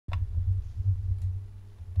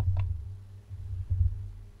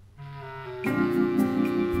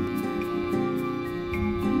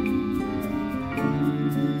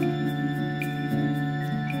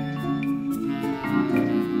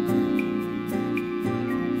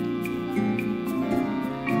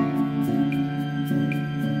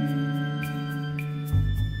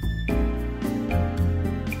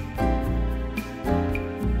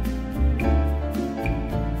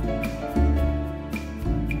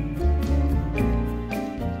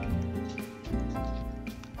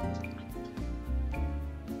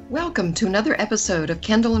Welcome to another episode of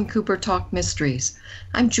Kendall and Cooper Talk Mysteries.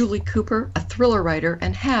 I'm Julie Cooper, a thriller writer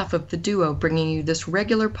and half of the duo bringing you this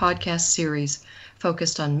regular podcast series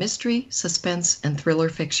focused on mystery, suspense, and thriller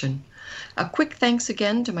fiction. A quick thanks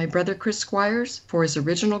again to my brother Chris Squires for his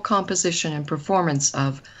original composition and performance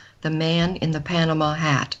of The Man in the Panama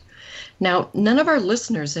Hat. Now, none of our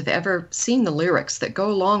listeners have ever seen the lyrics that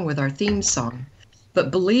go along with our theme song,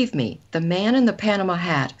 but believe me, The Man in the Panama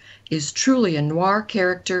Hat is truly a noir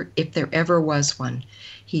character if there ever was one.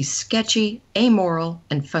 He's sketchy, amoral,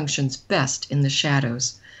 and functions best in the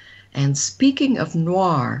shadows. And speaking of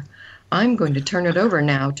noir, I'm going to turn it over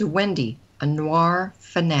now to Wendy, a noir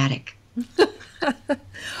fanatic.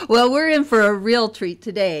 Well, we're in for a real treat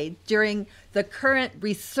today during the current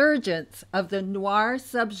resurgence of the noir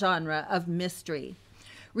subgenre of mystery.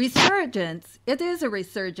 Resurgence, it is a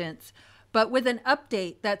resurgence, but with an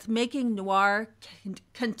update that's making noir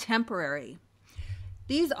contemporary.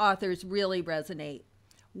 These authors really resonate.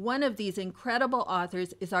 One of these incredible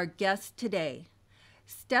authors is our guest today.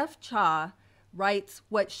 Steph Cha writes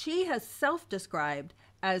what she has self-described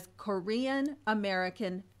as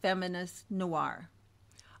Korean-American feminist noir.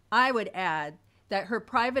 I would add that her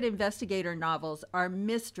private investigator novels are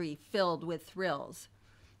mystery filled with thrills.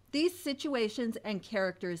 These situations and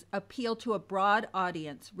characters appeal to a broad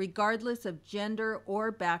audience, regardless of gender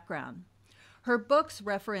or background. Her books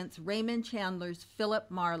reference Raymond Chandler's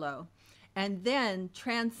Philip Marlowe, and then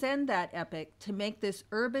transcend that epic to make this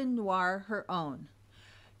urban noir her own.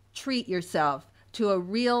 Treat yourself to a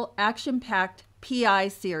real action-packed PI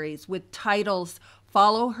series with titles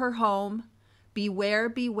Follow Her Home, Beware,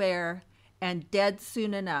 Beware, and Dead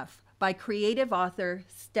Soon Enough by creative author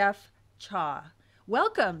Steph Cha.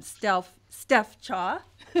 Welcome, Steph Cha.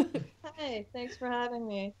 Hi, thanks for having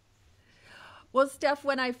me. Well, Steph,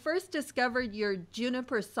 when I first discovered your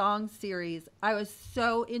Juniper Song series, I was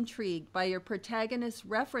so intrigued by your protagonist's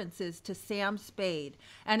references to Sam Spade,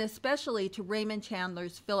 and especially to Raymond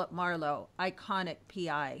Chandler's Philip Marlowe, iconic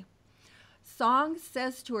PI. Song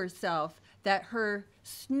says to herself that her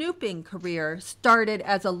snooping career started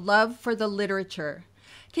as a love for the literature.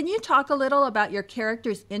 Can you talk a little about your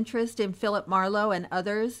character's interest in Philip Marlowe and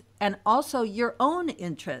others, and also your own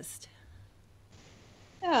interest?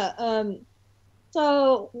 Yeah.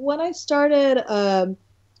 So when I started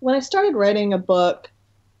writing a book,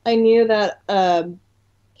 I knew that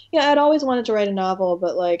I'd always wanted to write a novel,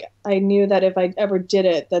 but I knew that if I ever did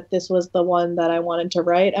it, that this was the one that I wanted to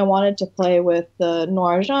write. I wanted to play with the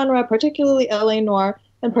noir genre, particularly LA noir,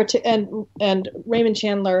 and Raymond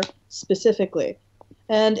Chandler specifically.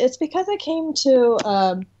 And it's because I came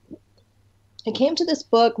to this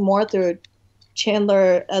book more through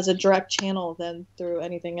Chandler as a direct channel than through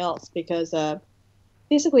anything else. Because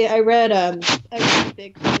basically, I read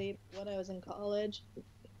Big Sleep when I was in college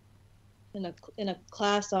in a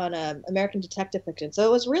class on American detective fiction. So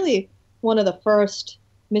it was really one of the first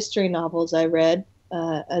mystery novels I read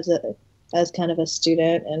as kind of a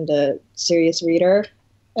student and a serious reader,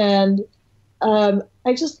 and I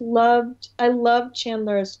loved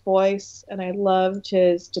Chandler's voice, and I loved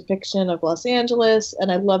his depiction of Los Angeles,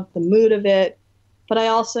 and I loved the mood of it. But I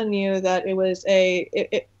also knew that it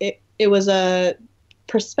was a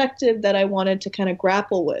perspective that I wanted to kind of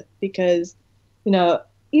grapple with, because,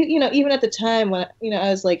 even at the time when, I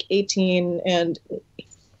was 18 and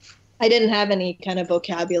I didn't have any kind of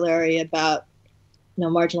vocabulary about,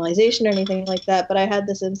 marginalization or anything like that. But I had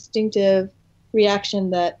this instinctive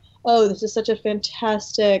reaction that, oh, this is such a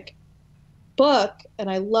fantastic book,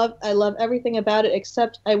 and I love everything about it,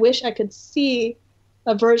 except I wish I could see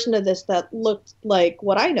a version of this that looked like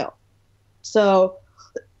what I know. So,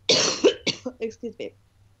 excuse me.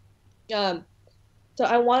 So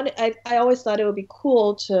I always thought it would be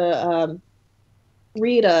cool to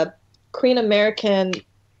read a Korean American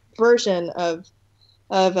version of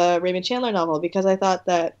a Raymond Chandler novel, because I thought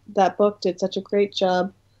that book did such a great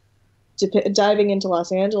job diving into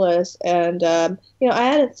Los Angeles, and I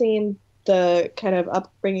hadn't seen the kind of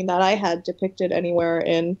upbringing that I had depicted anywhere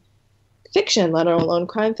in fiction, let alone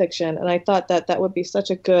crime fiction, and I thought that would be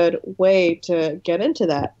such a good way to get into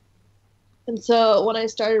that. And so when I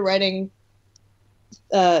started writing,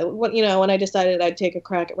 when I decided I'd take a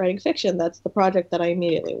crack at writing fiction, that's the project that I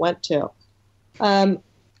immediately went to. I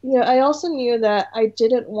also knew that I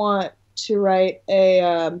didn't want to write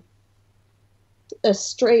a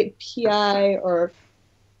straight PI or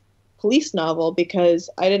police novel,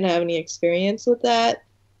 because I didn't have any experience with that.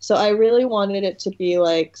 So I really wanted it to be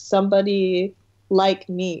like somebody like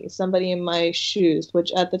me, somebody in my shoes,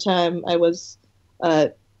 which at the time I was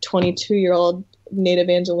 22-year-old native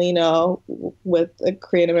Angelino with a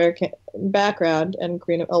Korean American background and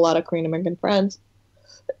a lot of Korean American friends.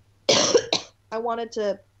 I wanted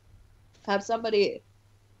to have somebody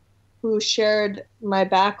who shared my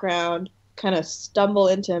background kind of stumble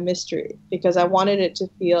into a mystery, because I wanted it to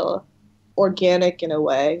feel organic in a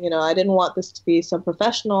way. I didn't want this to be some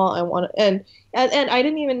professional. And I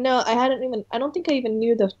didn't even know, I don't think I even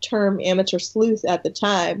knew the term amateur sleuth at the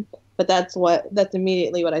time, but that's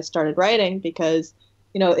immediately what I started writing, because,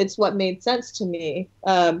 it's what made sense to me.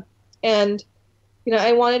 And,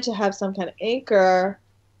 I wanted to have some kind of anchor.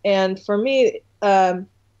 And for me,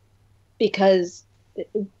 because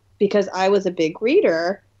I was a big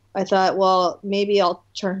reader, I thought, well, maybe I'll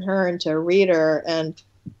turn her into a reader. And,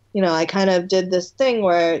 I kind of did this thing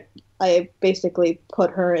where I basically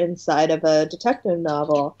put her inside of a detective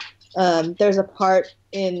novel. There's a part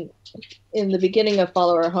in the beginning of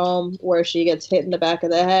Follow Her Home where she gets hit in the back of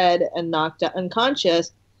the head and knocked out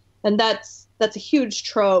unconscious. And that's a huge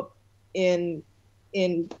trope in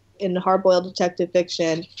hard-boiled detective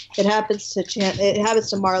fiction. It happens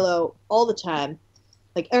to Marlowe all the time,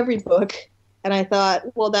 like every book. And I thought,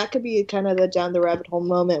 well, that could be kind of the down the rabbit hole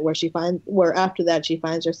moment where after that she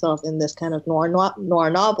finds herself in this kind of noir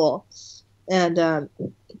novel, and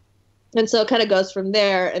so it kind of goes from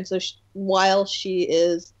there. And so while she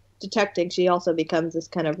is detecting, she also becomes this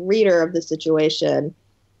kind of reader of the situation,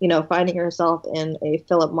 finding herself in a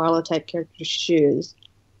Philip Marlowe type character's shoes.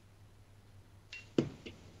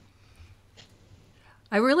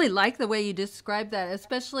 I really like the way you describe that,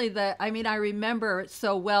 especially I remember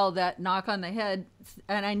so well that knock on the head,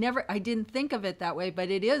 and I didn't think of it that way, but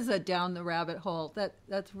it is a down the rabbit hole.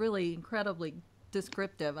 That's really incredibly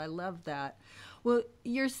descriptive. I love that. Well,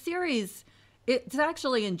 your series, it's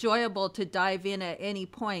actually enjoyable to dive in at any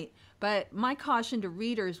point, but my caution to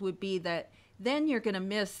readers would be that then you're going to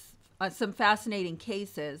miss some fascinating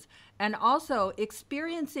cases, and also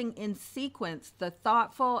experiencing in sequence the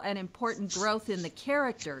thoughtful and important growth in the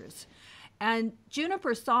characters. And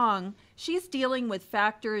Juniper Song, she's dealing with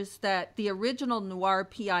factors that the original noir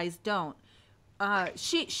PIs don't.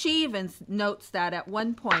 She even notes that at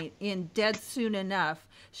one point in Dead Soon Enough.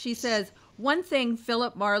 She says, one thing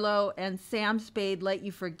Philip Marlowe and Sam Spade let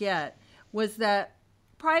you forget was that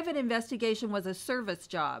private investigation was a service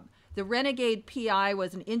job. The renegade PI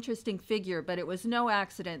was an interesting figure, but it was no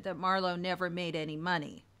accident that Marlowe never made any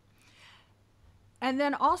money. And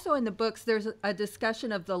then also in the books, there's a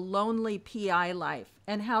discussion of the lonely PI life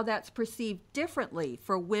and how that's perceived differently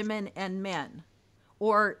for women and men.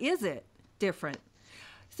 Or is it different?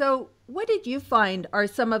 So what did you find are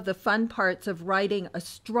some of the fun parts of writing a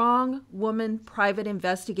strong woman private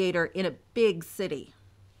investigator in a big city?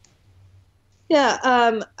 Yeah,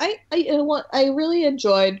 I really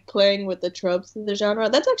enjoyed playing with the tropes of the genre.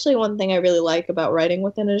 That's actually one thing I really like about writing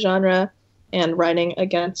within a genre and writing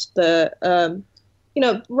against writing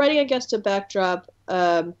against a backdrop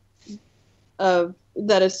of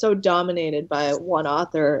that is so dominated by one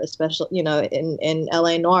author, especially, in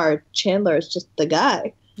LA Noir, Chandler is just the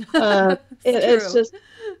guy.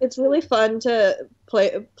 It's really fun to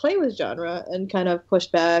play with genre and kind of push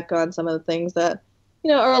back on some of the things that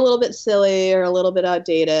are a little bit silly or a little bit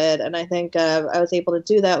outdated. And I think I was able to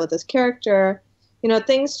do that with this character.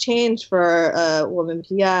 Things change for a woman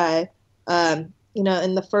PI. In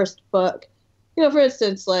the first book, for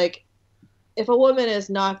instance, like if a woman is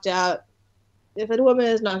knocked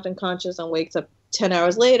unconscious and wakes up 10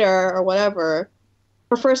 hours later or whatever,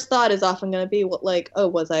 her first thought is often going to be like, oh,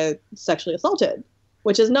 was I sexually assaulted?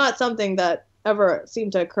 Which is not something that ever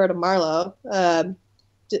seemed to occur to Marlowe.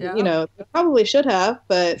 Yeah. Probably should have,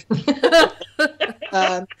 but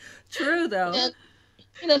True though.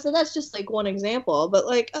 And, so that's just like one example. But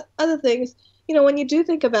like other things, when you do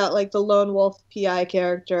think about like the lone wolf PI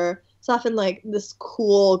character, it's often like this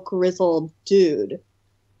cool grizzled dude.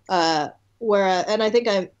 And I think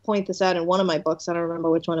I point this out in one of my books. I don't remember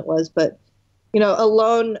which one it was, but a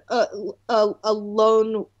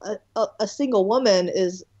single woman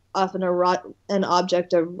is often an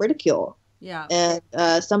object of ridicule. Yeah.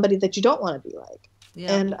 And somebody that you don't want to be like.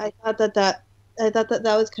 Yeah. And I thought that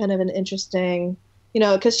was kind of an interesting,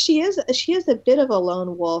 because she is a bit of a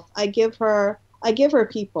lone wolf. I give her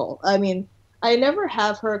people. I mean, I never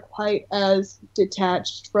have her quite as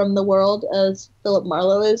detached from the world as Philip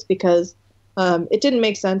Marlowe is, because it didn't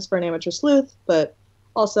make sense for an amateur sleuth, but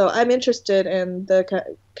also I'm interested in the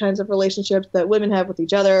kinds of relationships that women have with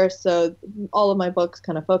each other. So all of my books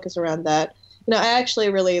kind of focus around that. I actually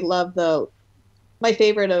really love my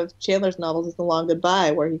favorite of Chandler's novels is The Long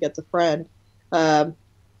Goodbye, where he gets a friend. And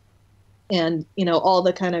and all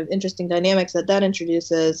the kind of interesting dynamics that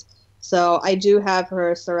introduces. So I do have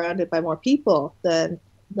her surrounded by more people than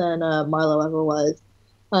Marlowe ever was,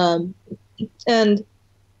 and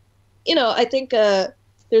I think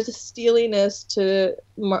there's a steeliness to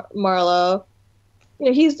Marlowe.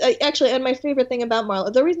 He's actually, and my favorite thing about Marlowe,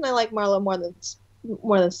 the reason I like Marlowe more than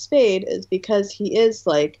Spade is because he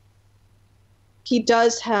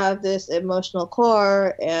does have this emotional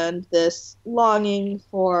core and this longing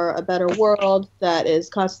for a better world that is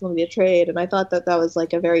constantly betrayed. And I thought that was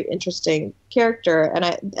like a very interesting character,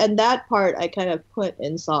 and that part I kind of put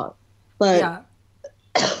in song, but Yeah.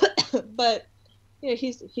 but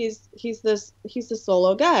he's this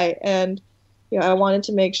solo guy, and I wanted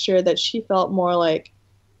to make sure that she felt more like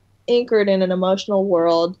anchored in an emotional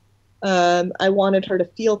world. I wanted her to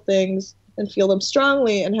feel things and feel them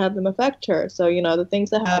strongly and have them affect her. So the things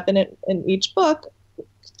that happen in each book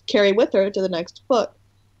carry with her to the next book.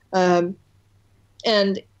 And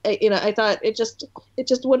I thought it just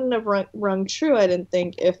wouldn't have rung true, I didn't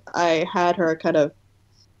think, if I had her kind of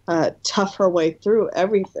tough her way through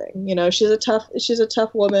everything. She's a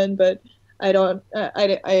tough woman, but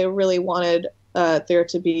I really wanted there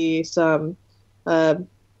to be some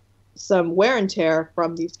wear and tear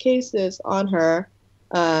from these cases on her,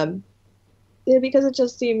 because it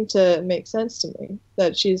just seemed to make sense to me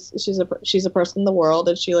that she's a person in the world,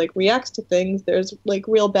 and she like reacts to things. There's like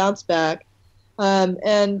real bounce back,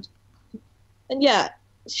 and yeah,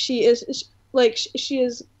 she is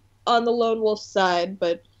on the lone wolf side,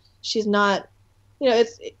 but she's not.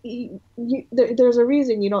 There's a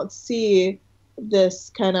reason you don't see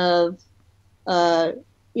this kind of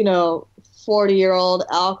 40-year-old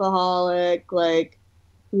alcoholic, like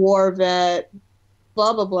war vet,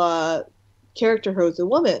 blah blah blah character who's a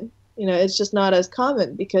woman. It's just not as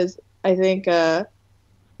common, because I think for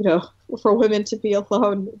women to be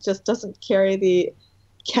alone just doesn't carry the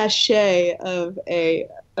cachet of a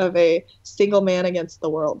single man against the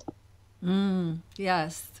world.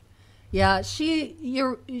 Yes. Yeah, she's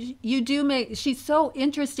so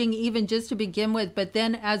interesting even just to begin with, but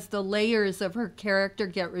then as the layers of her character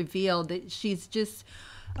get revealed, she's just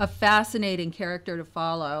a fascinating character to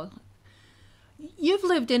follow. You've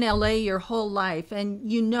lived in LA your whole life,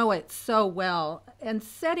 and you know it so well, and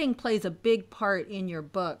setting plays a big part in your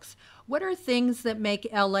books. What are things that make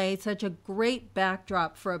LA such a great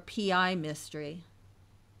backdrop for a PI mystery?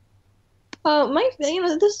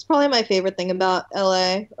 This is probably my favorite thing about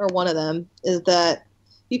LA, or one of them, is that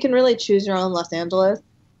you can really choose your own Los Angeles.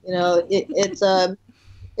 It's an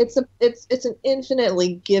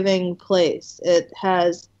infinitely giving place. It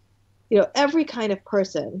has, every kind of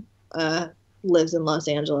person lives in Los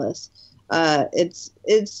Angeles. It's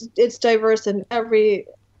diverse in every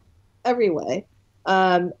way,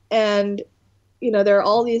 and there are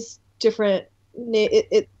all these different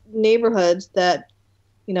neighborhoods that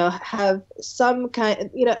have some kind.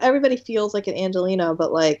 Everybody feels like an Angelino,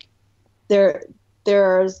 but like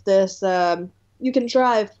there's this. You can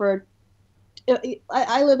drive for.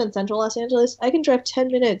 I live in central Los Angeles. I can drive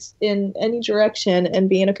 10 minutes in any direction and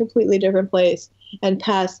be in a completely different place and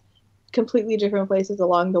pass completely different places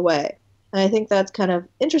along the way. And I think that's kind of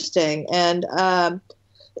interesting. And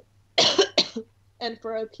and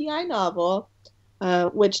for a PI novel,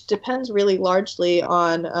 which depends really largely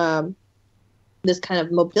on this kind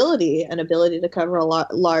of mobility and ability to cover a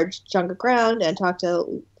large chunk of ground and talk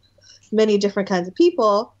to many different kinds of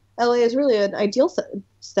people, LA is really an ideal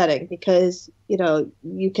setting, because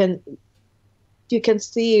you can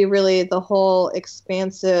see really the whole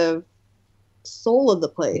expansive soul of the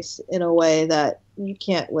place in a way that you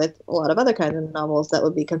can't with a lot of other kinds of novels that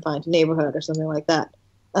would be confined to neighborhood or something like that.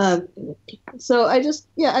 So I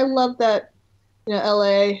love that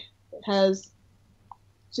LA has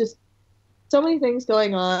just so many things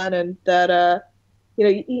going on, and that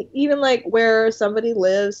even like where somebody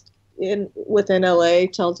lives within LA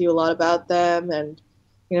tells you a lot about them, and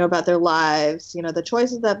about their lives, the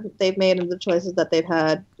choices that they've made and the choices that they've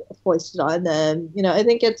had foisted on them. I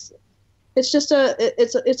think it's just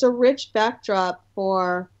a rich backdrop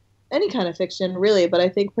for any kind of fiction, really, but I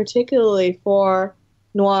think particularly for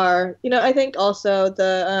noir. I think also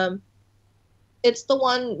it's the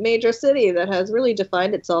one major city that has really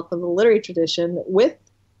defined itself in the literary tradition with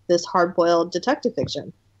this hard-boiled detective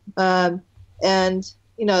fiction. And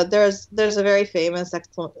there's a very famous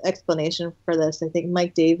explanation for this. I think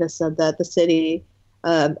Mike Davis said that the city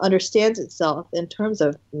understands itself in terms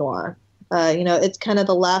of noir. It's kind of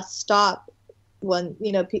the last stop when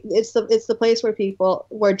it's the place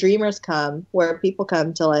where dreamers come, where people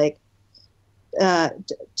come to like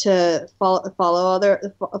to follow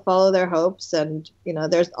their hopes. And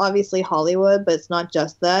there's obviously Hollywood, but it's not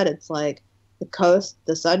just that. It's like the coast,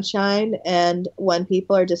 the sunshine, and when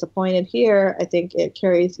people are disappointed here, I think it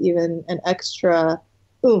carries even an extra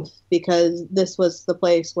oomph because this was the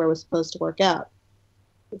place where it was supposed to work out.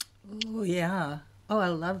 Oh, yeah. Oh, I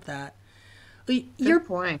love that. Good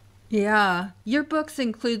point. Yeah, your books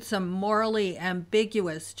include some morally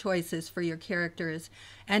ambiguous choices for your characters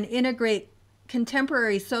and integrate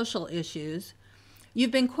contemporary social issues.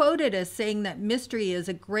 You've been quoted as saying that mystery is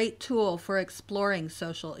a great tool for exploring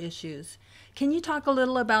social issues. Can you talk a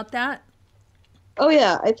little about that? Oh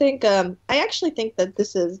yeah, I think I actually think that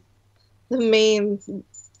this is the main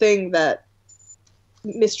thing that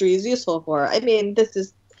mystery is useful for. I mean, this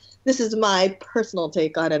is my personal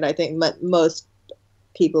take on it. I think most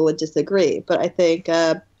people would disagree, but I think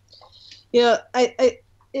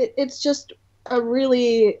it's just a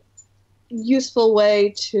really useful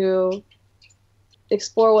way to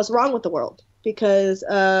explore what's wrong with the world. Because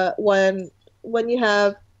when you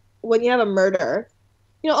have a murder,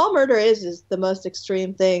 all murder is the most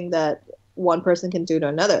extreme thing that one person can do to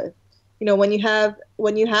another. When you have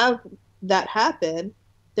that happen,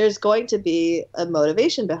 there's going to be a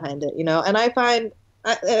motivation behind it. And I find,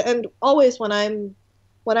 and always when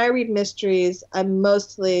I read mysteries, I'm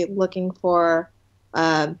mostly looking for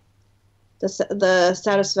the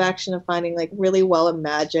satisfaction of finding like really well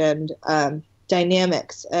imagined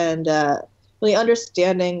dynamics and really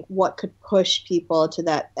understanding what could push people to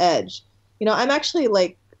that edge. I'm actually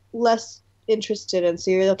like less interested in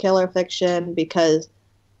serial killer fiction because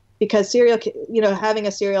having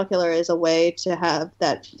a serial killer is a way to have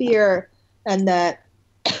that fear and that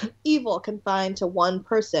evil confined to one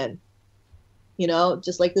person.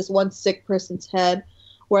 Just like this one sick person's head,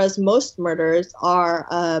 whereas most murders are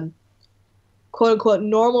quote unquote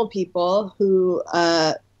normal people who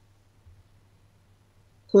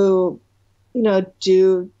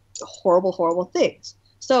do horrible things.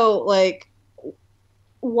 So like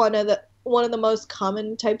one of the most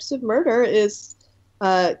common types of murder is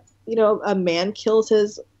a man kills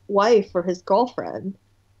his wife or his girlfriend,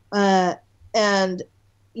 and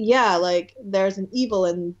yeah, like there's an evil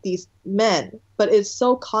in these men, but it's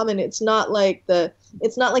so common. It's not like the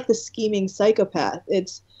scheming psychopath.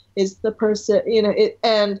 It's the person,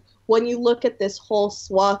 and when you look at this whole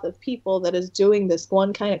swath of people that is doing this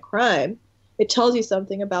one kind of crime, it tells you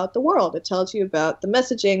something about the world. It tells you about the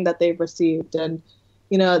messaging that they've received, and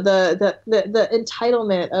the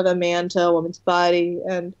entitlement of a man to a woman's body.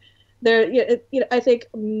 And I think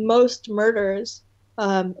most murders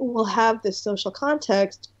will have this social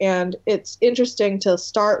context, and it's interesting to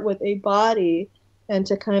start with a body and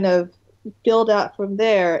to kind of build out from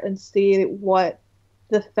there and see what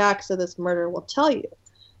the facts of this murder will tell you.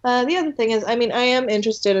 The other thing is, I mean, I am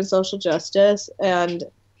interested in social justice, and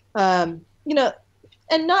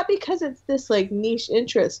and not because it's this like niche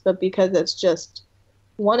interest, but because it's just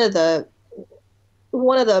one of the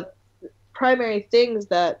primary things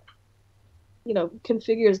that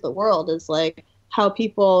configures the world is like how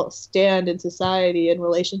people stand in society in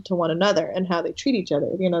relation to one another and how they treat each other.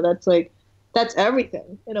 That's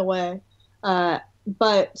everything in a way.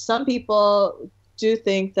 But some people do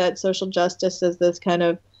think that social justice is this kind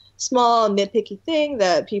of small nitpicky thing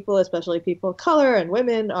that people, especially people of color and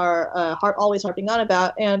women, are always harping on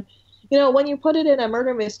about. And when you put it in a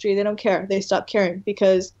murder mystery, they don't care. They stop caring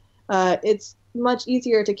because it's much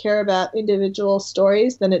easier to care about individual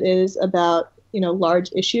stories than it is about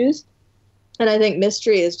large issues. And I think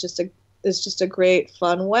mystery is just a great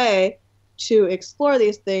fun way to explore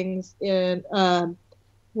these things in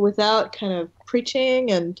without kind of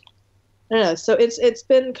preaching. And I don't know. So it's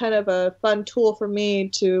been kind of a fun tool for me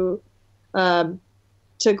to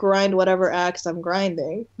grind whatever axe I'm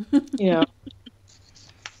grinding.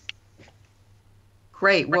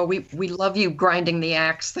 Great. Well, we love you grinding the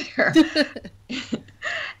axe there.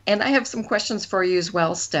 And I have some questions for you as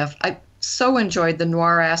well, Steph. I so enjoyed the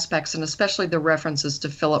noir aspects and especially the references to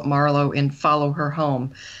Philip Marlowe in Follow Her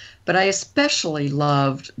Home. But I especially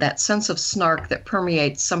loved that sense of snark that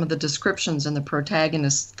permeates some of the descriptions in the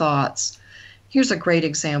protagonist's thoughts. Here's a great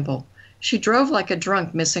example. She drove like a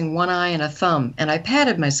drunk, missing one eye and a thumb, and I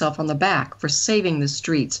patted myself on the back for saving the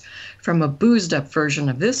streets from a boozed-up version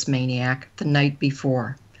of this maniac the night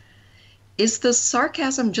before. Is the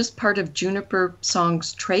sarcasm just part of Juniper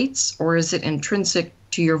Song's traits, or is it intrinsic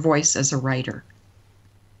to your voice as a writer?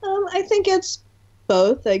 I think it's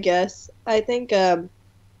both, I guess. I think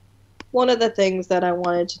one of the things that I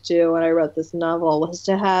wanted to do when I wrote this novel was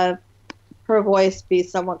to have her voice be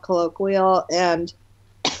somewhat colloquial and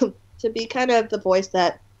to be kind of the voice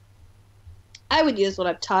that I would use when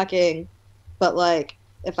I'm talking, but like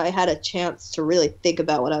if I had a chance to really think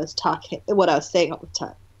about what I was saying all the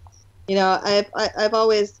time. You know, I've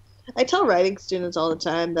always, I tell writing students all the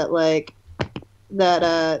time that like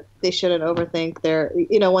that they shouldn't overthink their,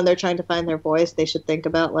 you know, when they're trying to find their voice, they should think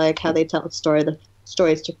about like how they tell the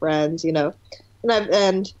stories to friends, you know.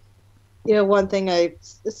 And you know, one thing I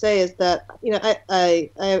say is that, you know,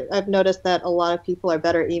 I've noticed that a lot of people are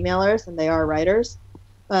better emailers than they are writers.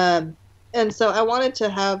 And so I wanted to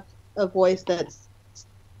have a voice that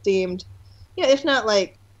seemed, you know, if not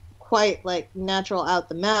like quite like natural out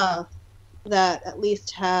the mouth, that at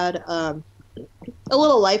least had a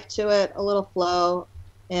little life to it, a little flow,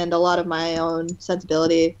 and a lot of my own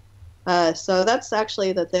sensibility. So that's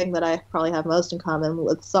actually the thing that I probably have most in common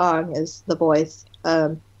with Song is the voice.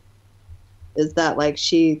 Is that like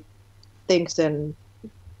she thinks in,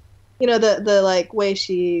 you know, the like way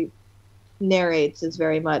she narrates is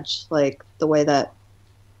very much like the way that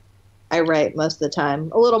I write most of the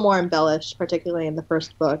time. A little more embellished, particularly in the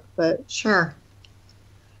first book, but Sure.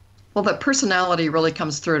 Well, that personality really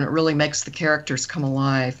comes through and it really makes the characters come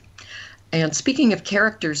alive. And speaking of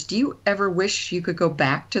characters, do you ever wish you could go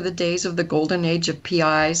back to the days of the golden age of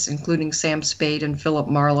PIs, including Sam Spade and Philip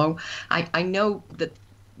Marlowe? I know that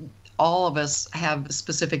all of us have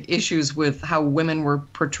specific issues with how women were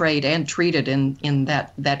portrayed and treated in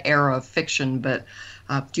that era of fiction, but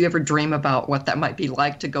do you ever dream about what that might be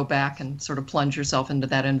like to go back and sort of plunge yourself into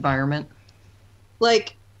that environment?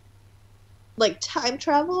 like time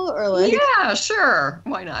travel or like, Yeah, sure.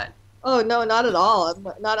 Why not? oh no, not at all. I'm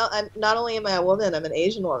not only am I a woman, I'm an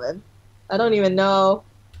Asian woman. I don't even know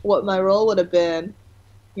what my role would have been,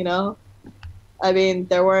 you know? I mean,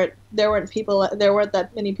 there weren't that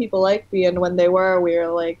many people like me, and when they were,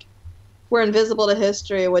 we're invisible to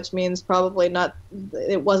history, which means probably not,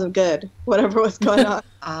 it wasn't good, whatever was going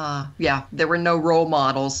on. Yeah, there were no role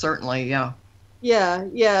models, certainly, yeah.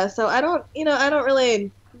 Yeah. So I don't really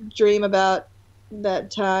dream about that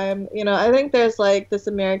time. You know, I think there's like this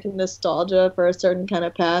American nostalgia for a certain kind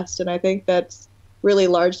of past, and I think that's really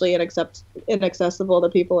largely inaccessible to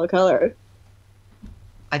people of color.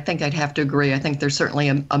 I think I'd have to agree. I think there's certainly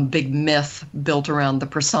a big myth built around the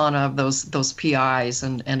persona of those PIs,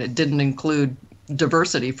 and it didn't include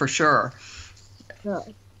diversity for sure. No.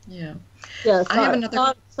 Yeah. Yeah, I have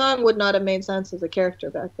another. Song would not have made sense as a character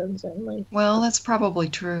back then, certainly. Well, that's probably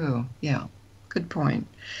true. Yeah. Good point.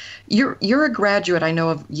 You're a graduate, I know,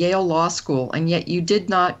 of Yale Law School, and yet you did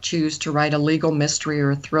not choose to write a legal mystery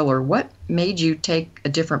or a thriller. What made you take a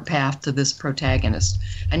different path to this protagonist?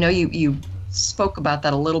 I know you spoke about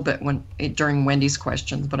that a little bit during Wendy's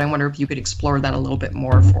questions, but I wonder if you could explore that a little bit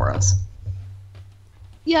more for us.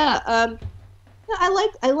 Yeah, I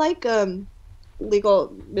like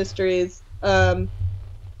legal mysteries. I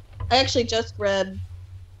actually just read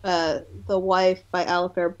The Wife by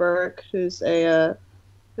Alifair Burke, who's another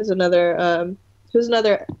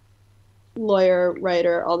lawyer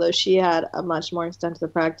writer, although she had a much more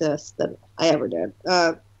extensive practice than I ever did.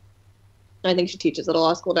 I think she teaches at a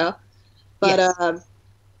law school now. But yes.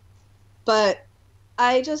 But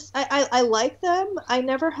I like them. I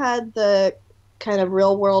never had the kind of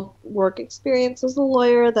real world work experience as a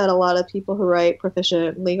lawyer that a lot of people who write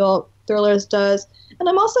proficient legal thrillers does. And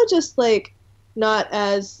I'm also just like not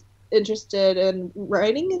as interested in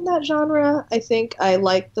writing in that genre. I think I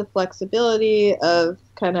like the flexibility of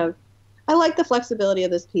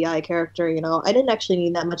this PI character, you know. I didn't actually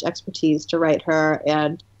need that much expertise to write her,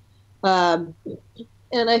 and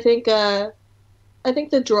I think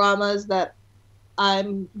the dramas that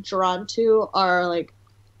I'm drawn to are like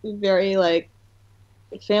very like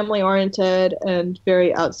family oriented and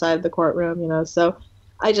very outside the courtroom, you know. So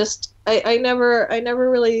I never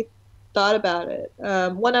really thought about it.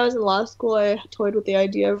 When I was in law school, I toyed with the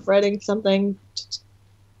idea of writing something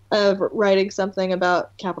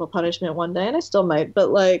about capital punishment one day, and I still might, but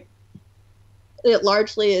like it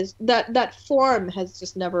largely is that form has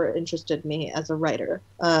just never interested me as a writer.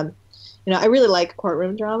 You know, I really like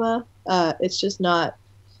courtroom drama. It's just not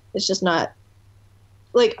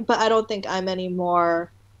like, but I don't think I'm any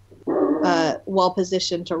more well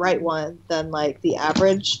positioned to write one than like the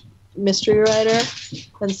average mystery writer,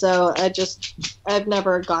 and so I've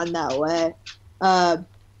never gone that way.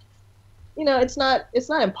 You know, it's not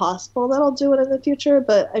impossible that I'll do it in the future,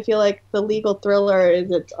 but I feel like the legal thriller is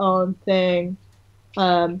its own thing,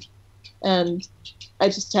 and I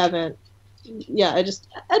just haven't. Yeah, I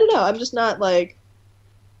don't know. I'm just not like.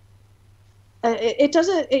 It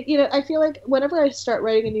doesn't. You know, I feel like whenever I start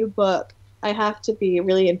writing a new book, I have to be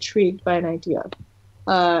really intrigued by an idea,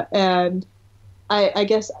 and I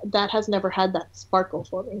guess that has never had that sparkle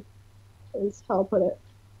for me. is how I'll put it.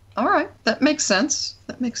 All right, that makes sense.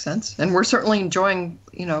 That makes sense. And we're certainly enjoying,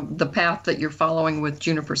 the path that you're following with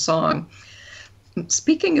Juniper Song.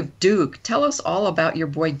 Speaking of Duke, tell us all about your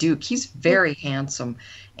boy Duke. He's very handsome,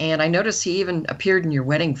 and I noticed he even appeared in your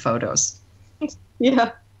wedding photos.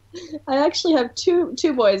 Yeah, I actually have two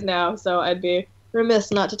boys now, so I'd be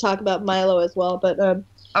remiss not to talk about Milo as well. But Okay.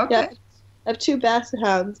 yeah, I have two basset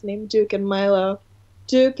hounds named Duke and Milo.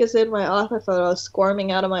 Duke is in my author photo,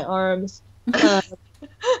 squirming out of my arms.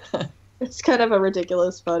 It's kind of a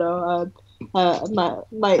ridiculous photo.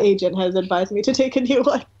 My agent has advised me to take a new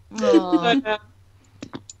one.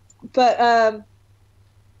 But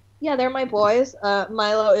yeah, they're my boys.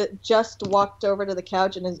 Milo just walked over to the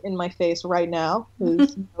couch and is in my face right now.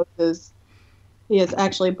 He is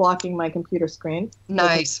actually blocking my computer screen.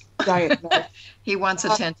 Nice. Giant knife. He wants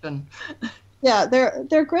attention. Yeah,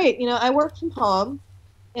 they're great. I work from home,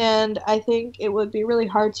 and I think it would be really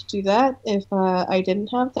hard to do that if I didn't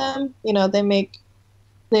have them. They make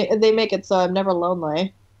it so I'm never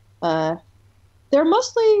lonely. They're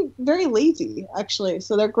mostly very lazy, actually,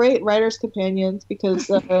 so they're great writers' companions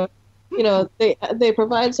because they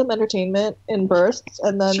provide some entertainment in bursts,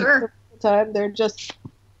 and then Sure. the time they're just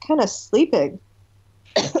kind of sleeping.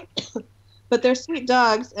 But they're sweet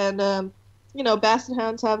dogs, and basset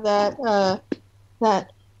hounds have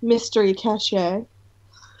that mystery cachet.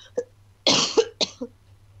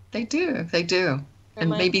 They do. They do. And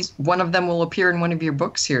maybe one of them will appear in one of your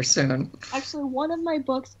books here soon. Actually, one of my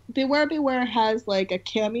books, Beware Beware, has like a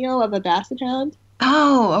cameo of a basset hound.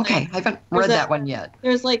 Oh, okay. I haven't read that one yet.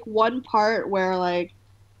 There's like one part where like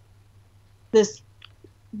this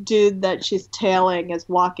dude that she's tailing is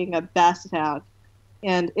walking a basset hound,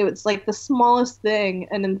 and it was like the smallest thing.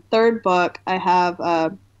 And in the third book, I have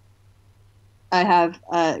a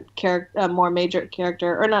more major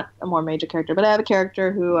character, or not a more major character, but I have a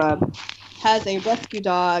character who has a rescue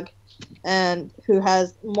dog and who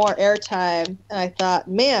has more airtime. And I thought,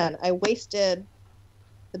 man, I wasted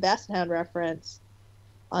the basset hound reference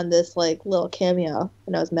on this like little cameo,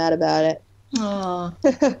 and I was mad about it. Aww.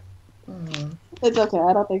 It's okay.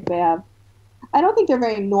 I don't think they're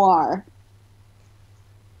very noir.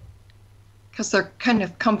 Because they're kind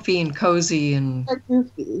of comfy and cozy and... They're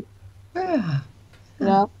goofy. Yeah.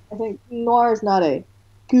 I think noir is not a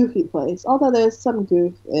goofy place, although there's some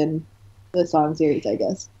goof in the song series, I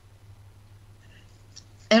guess.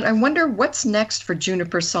 And I wonder what's next for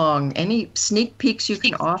Juniper Song. Any sneak peeks you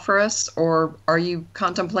can offer us, or are you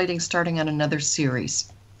contemplating starting on another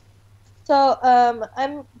series? So I'm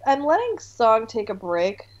letting Song take a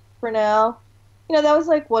break for now. That was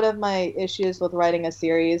like one of my issues with writing a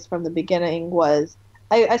series from the beginning was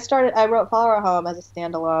I wrote Follow Her Home as a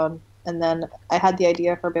standalone, and then I had the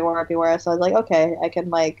idea for Beware Beware, so I was like, okay, I can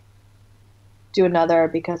like do another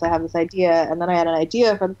because I have this idea, and then I had an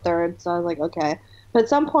idea for the third, so I was like, okay. But at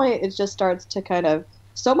some point, it just starts to kind of,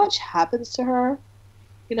 so much happens to her,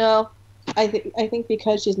 I think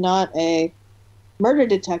because she's not a murder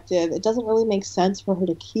detective, it doesn't really make sense for her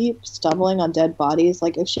to keep stumbling on dead bodies.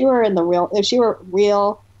 Like if she were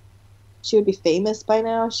real, she would be famous by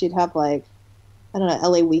now. She'd have like, I don't know,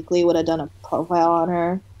 LA Weekly would have done a profile on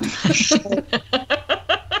her.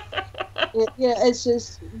 It's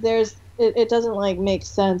just it doesn't like make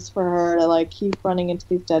sense for her to like keep running into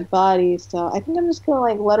these dead bodies. So I think I'm just gonna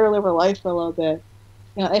like let her live her life for a little bit.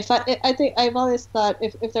 I think I've always thought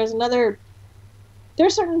if there's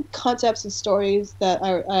there's certain concepts and stories that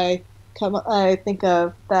I think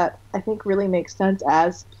of that I think really make sense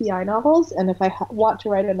as PI novels, and if I want to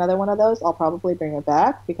write another one of those, I'll probably bring it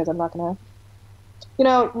back because I'm not gonna,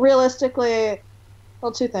 realistically.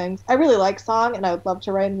 Well, two things. I really like Song, and I would love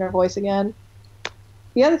to write in her voice again.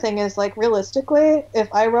 The other thing is, like, realistically,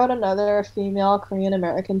 if I wrote another female Korean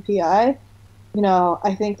American PI,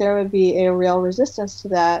 I think there would be a real resistance to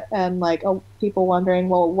that, and like people wondering,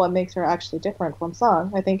 well, what makes her actually different from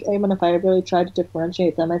Song? I think even if I really tried to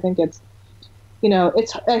differentiate them, I think it's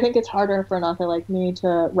harder for an author like me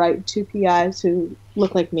to write two PIs who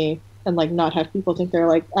look like me and like not have people think they're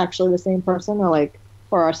like actually the same person or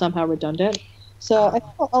are somehow redundant. So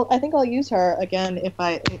I think I'll use her again if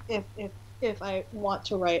I want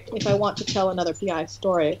to tell another PI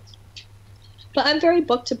story. But I'm very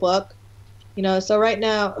book to book. So right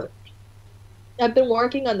now, I've been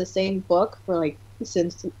working on the same book for like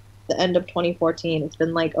since the end of 2014. It's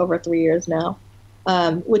been like over 3 years now,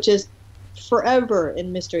 which is forever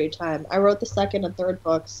in mystery time. I wrote the second and third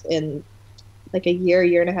books in like a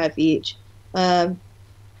year and a half each.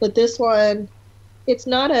 But this one, it's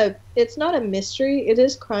not a mystery. It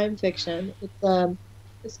is crime fiction.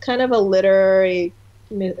 It's kind of a literary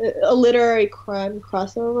a literary crime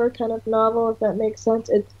crossover kind of novel, if that makes sense.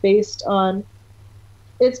 It's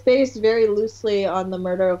based very loosely on the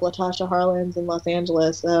murder of Latasha Harlins in Los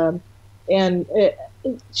Angeles, and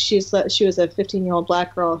she was a 15-year-old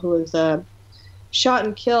black girl who was shot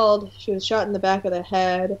and killed. She was shot in the back of the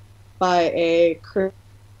head by a crew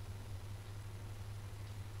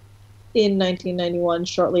in 1991,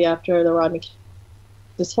 shortly after the Rodney King.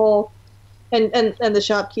 This whole and the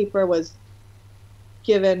shopkeeper was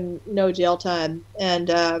given no jail time, and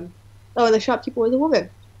and the shopkeeper was a woman.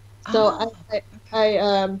 So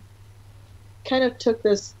I kind of took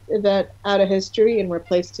this event out of history and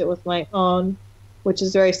replaced it with my own, which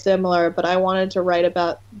is very similar, but I wanted to write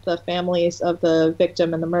about the families of the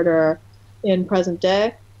victim and the murderer in present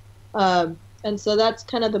day. And so that's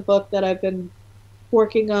kind of the book that I've been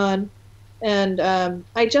working on. And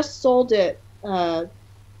I just sold it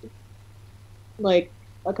like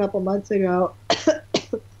a couple months ago.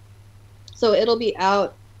 So it'll be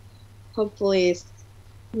out hopefully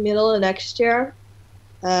middle of next year.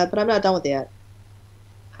 But I'm not done with it yet.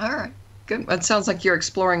 All right, good. It sounds like you're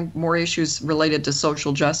exploring more issues related to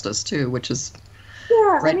social justice too, which is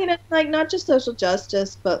right. I mean, it's like not just social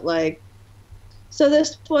justice, but like, so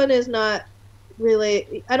this one is not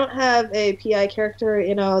really. I don't have a PI character.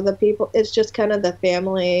 The people. It's just kind of the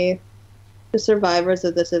family, the survivors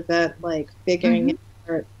of this event, like figuring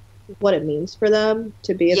out what it means for them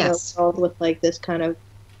to be in the world with like this kind of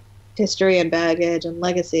history and baggage and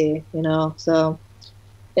legacy. So.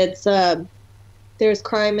 It's there's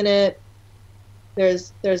crime in it.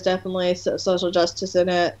 There's definitely social justice in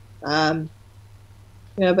it. But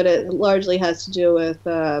it largely has to do with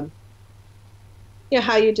how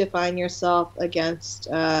you define yourself against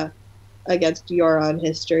your own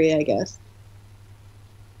history, I guess.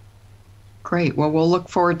 Great. Well, we'll look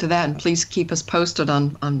forward to that, and please keep us posted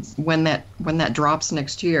on when that drops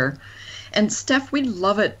next year. And Steph, we'd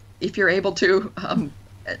love it if you're able to.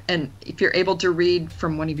 And if you're able to read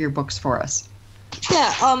from one of your books for us.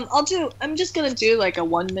 Yeah, I'm just going to do like a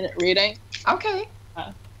 1-minute reading. Okay.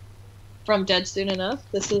 From Dead Soon Enough.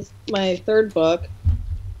 This is my third book.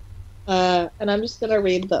 And I'm just going to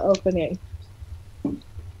read the opening.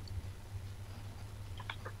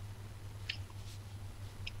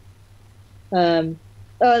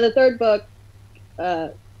 The third book,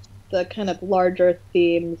 the kind of larger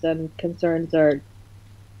themes and concerns are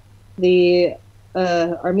the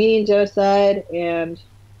Armenian genocide and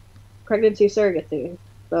pregnancy surrogacy.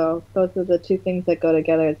 So those are the two things that go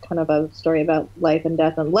together. It's kind of a story about life and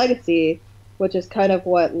death and legacy, which is kind of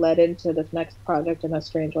what led into this next project in a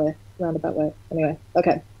strange way, roundabout way. Anyway,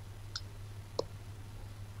 okay.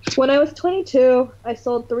 When I was 22, I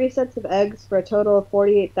sold 3 sets of eggs for a total of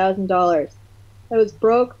 $48,000. I was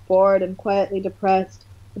broke, bored, and quietly depressed,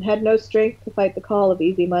 and had no strength to fight the call of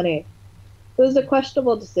easy money. It was a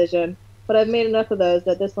questionable decision, but I've made enough of those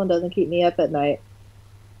that this one doesn't keep me up at night.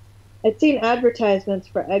 I'd seen advertisements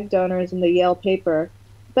for egg donors in the Yale paper.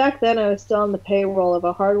 Back then I was still on the payroll of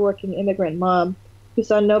a hard-working immigrant mom who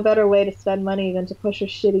saw no better way to spend money than to push her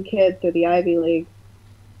shitty kid through the Ivy League.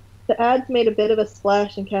 The ads made a bit of a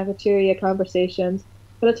splash in cafeteria conversations,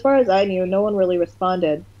 but as far as I knew, no one really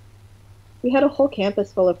responded. We had a whole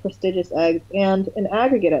campus full of prestigious eggs and, in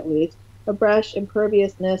aggregate at least, a brash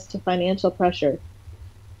imperviousness to financial pressure.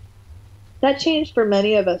 That changed for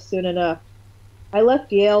many of us soon enough. I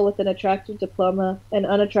left Yale with an attractive diploma, an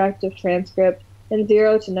unattractive transcript, and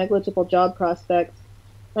 0 to negligible job prospects.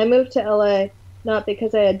 I moved to LA, not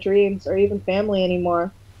because I had dreams or even family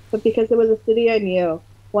anymore, but because it was a city I knew,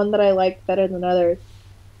 one that I liked better than others.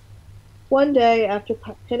 One day, after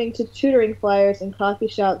pinning to tutoring flyers in coffee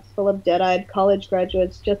shops full of dead-eyed college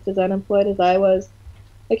graduates just as unemployed as I was,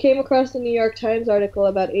 I came across a New York Times article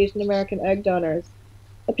about Asian American egg donors.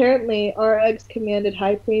 Apparently, our eggs commanded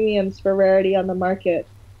high premiums for rarity on the market.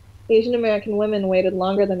 Asian American women waited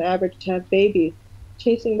longer than average to have babies,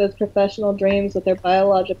 chasing those professional dreams with their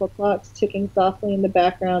biological clocks ticking softly in the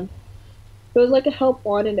background. It was like a help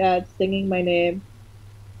wanted ad singing my name.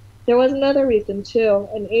 There was another reason, too,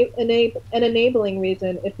 an enabling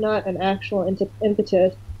reason, if not an actual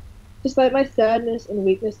impetus. Despite my sadness and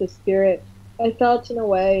weakness of spirit, I felt, in a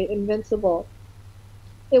way, invincible.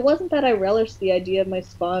 It wasn't that I relished the idea of my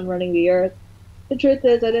spawn running the earth. The truth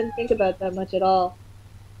is, I didn't think about that much at all.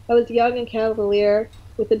 I was young and cavalier,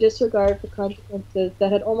 with a disregard for consequences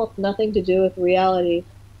that had almost nothing to do with reality,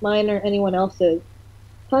 mine or anyone else's.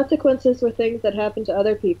 Consequences were things that happened to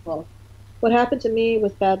other people. What happened to me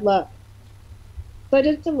was bad luck. So I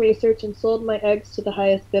did some research and sold my eggs to the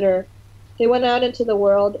highest bidder. They went out into the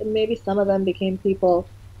world, and maybe some of them became people.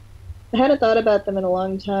 I hadn't thought about them in a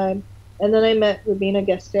long time. And then I met Rubina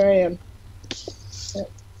Gastarian.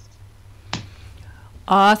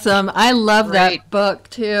 Awesome. I love Great. that book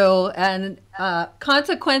too. And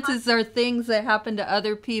consequences are things that happen to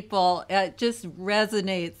other people. It just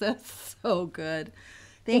resonates. That's so good.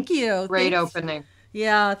 Thank you. Great Thanks. opening.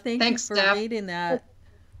 Yeah, thank you Thanks, for Steph. reading that.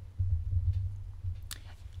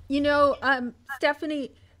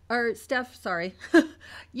 Stephanie, or Steph, sorry,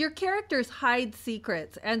 your characters hide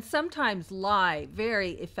secrets and sometimes lie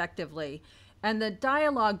very effectively. And the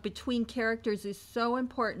dialogue between characters is so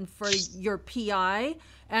important for your PI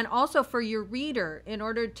and also for your reader in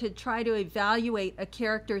order to try to evaluate a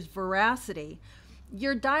character's veracity.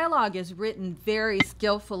 Your dialogue is written very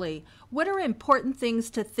skillfully. What are important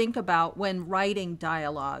things to think about when writing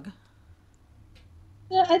dialogue?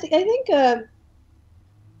 Yeah, I think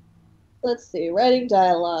let's see, writing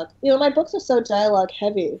dialogue. My books are so dialogue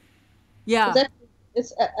heavy. It's Yeah, actually,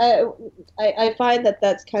 it's I find that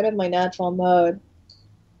that's kind of my natural mode.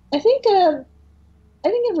 I think I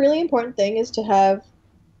think a really important thing is to have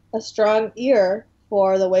a strong ear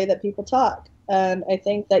for the way that people talk, and I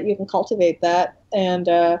think that you can cultivate that. And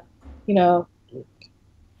you know,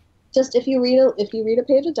 just if you read a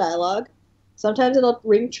page of dialogue, sometimes it'll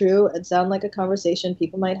ring true and sound like a conversation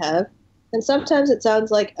people might have, and sometimes it sounds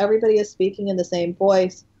like everybody is speaking in the same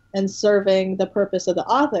voice and serving the purpose of the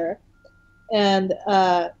author. And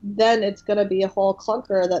then it's going to be a whole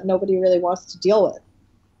clunker that nobody really wants to deal with.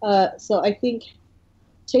 So I think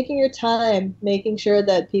taking your time, making sure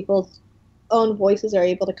that people's own voices are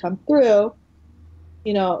able to come through,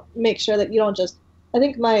 make sure that you don't just. I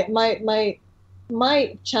think my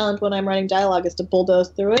challenge when I'm writing dialogue is to bulldoze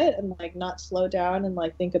through it and like not slow down and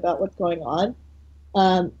like think about what's going on.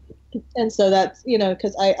 Um, and so that's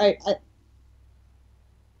because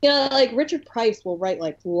like Richard Price will write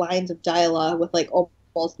like lines of dialogue with like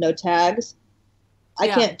almost no tags. I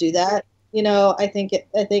yeah. can't do that. I think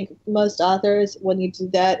most authors, when you do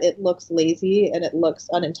that, it looks lazy and it looks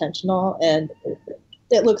unintentional and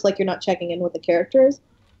it looks like you're not checking in with the characters.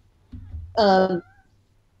 I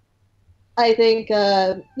think,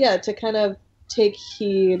 to kind of take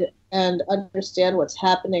heed and understand what's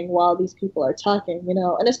happening while these people are talking,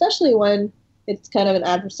 and especially when it's kind of an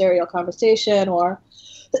adversarial conversation or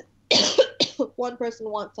one person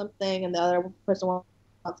wants something and the other person wants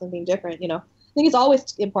something different, I think it's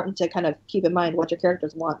always important to kind of keep in mind what your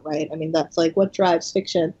characters want, right? I mean, that's like what drives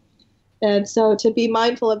fiction. And so to be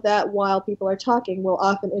mindful of that while people are talking will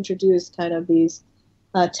often introduce kind of these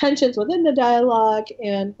tensions within the dialogue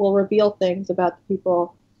and will reveal things about the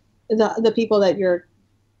people that you're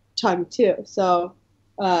talking to. So,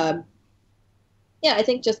 I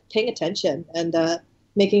think just paying attention and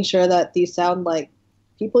making sure that these sound like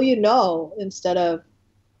people instead of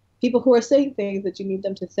people who are saying things that you need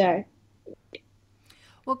them to say.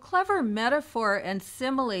 Well, clever metaphor and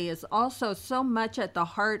simile is also so much at the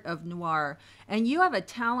heart of noir, and you have a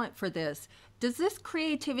talent for this. Does this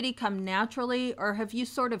creativity come naturally, or have you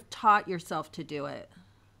sort of taught yourself to do it?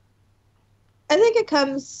 I think it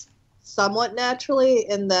comes somewhat naturally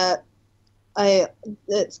in that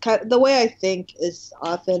it's kind of, the way I think is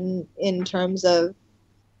often in terms of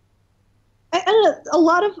I don't know,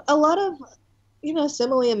 a lot of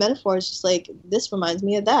simile and metaphor is just like this reminds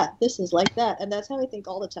me of that. This is like that, and that's how I think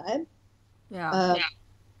all the time. Yeah.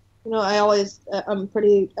 I always I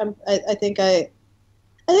think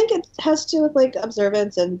it has to do with like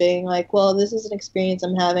observance and being like, well, this is an experience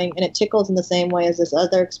I'm having, and it tickles in the same way as this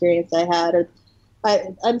other experience I had, or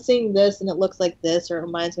I'm seeing this and it looks like this, or it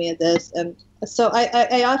reminds me of this, and so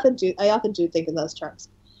I often do think in those terms.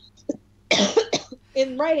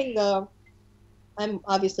 In writing, though, I'm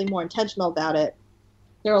obviously more intentional about it.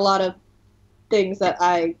 There are a lot of things that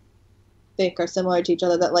I think are similar to each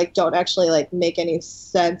other that like don't actually like make any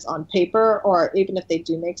sense on paper, or even if they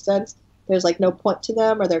do make sense, there's like no point to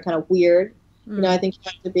them, or they're kind of weird. I think you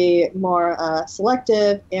have to be more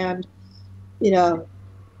selective, and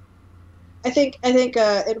I think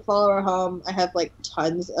in Follower Home I have like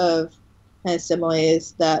tons of kind of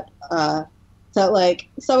similes that like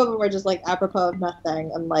some of them are just like apropos of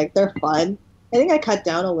nothing and like they're fun. I think I cut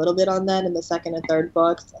down a little bit on that in the second and third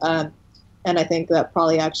books, and I think that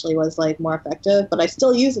probably actually was like more effective. But I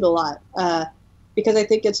still use it a lot because I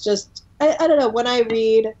think it's just I don't know, when I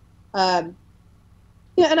read, and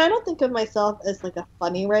I don't think of myself as like a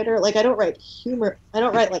funny writer. Like I don't write humor. I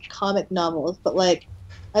don't write like comic novels, but like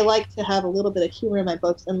I like to have a little bit of humor in my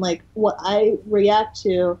books. And like what I react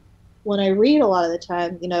to when I read a lot of the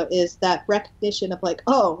time, is that recognition of like,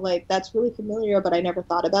 oh, like that's really familiar, but I never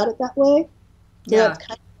thought about it that way. So Yeah. that's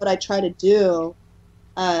kind of what I try to do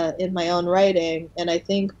in my own writing. And I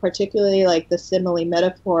think particularly like the simile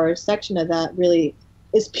metaphor section of that really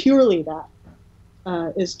is purely that,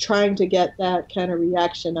 is trying to get that kind of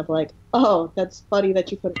reaction of like, oh, that's funny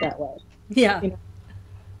that you put it that way. Yeah. You know?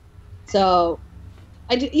 So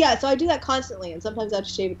I do, yeah. So I do that constantly, and sometimes I have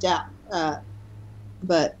to shave it down.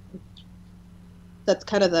 But that's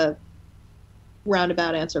kind of the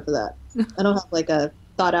roundabout answer for that. I don't have like a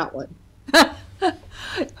thought out one.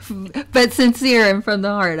 But sincere and from the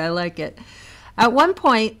heart. I like it. At one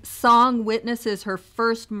point, Song witnesses her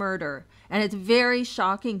first murder, and it's very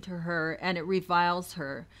shocking to her, and it reviles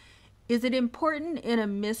her. Is it important in a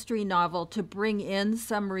mystery novel to bring in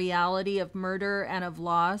some reality of murder and of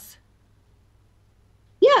loss?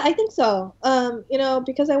 Yeah, I think so.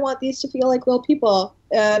 Because I want these to feel like real people,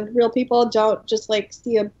 and real people don't just like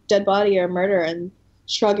see a dead body or murder and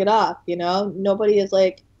shrug it off. Nobody's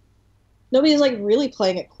like really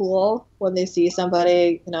playing it cool when they see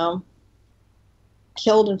somebody,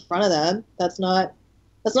 killed in front of them. That's not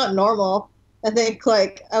normal. I think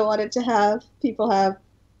like I wanted to have people have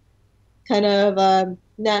kind of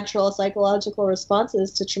natural psychological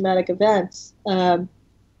responses to traumatic events.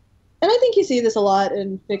 And I think you see this a lot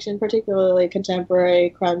in fiction, particularly contemporary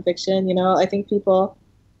crime fiction. I think people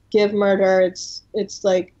give murder its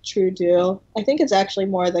like true due. I think it's actually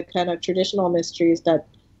more the kind of traditional mysteries that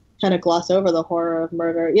kind of gloss over the horror of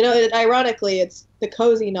murder. Ironically, it's the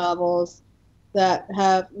cozy novels that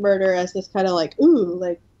have murder as this kind of like ooh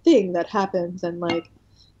like thing that happens, and like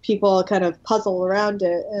people kind of puzzle around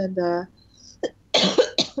it, and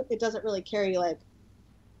it doesn't really carry like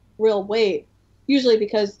real weight. Usually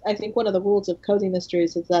because I think one of the rules of cozy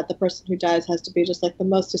mysteries is that the person who dies has to be just like the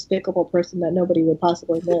most despicable person that nobody would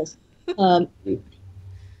possibly miss. But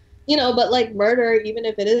like murder, even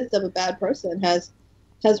if it is of a bad person, has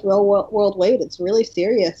real world weight. It's really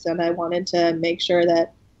serious, and I wanted to make sure that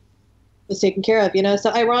it was taken care of.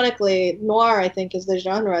 So ironically, noir, I think, is the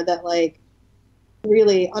genre that like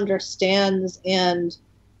really understands and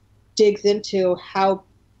digs into how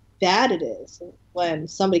bad it is when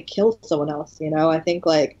somebody kills someone else. I think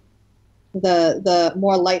like the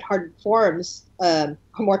more lighthearted forms are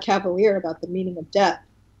more cavalier about the meaning of death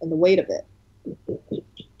and the weight of it.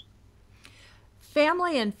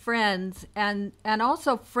 Family and friends, and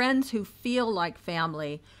also friends who feel like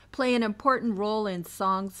family, play an important role in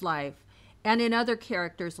Song's life and in other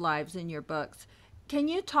characters' lives in your books. Can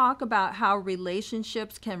you talk about how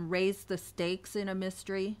relationships can raise the stakes in a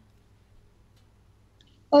mystery?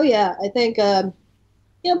 Oh yeah, I think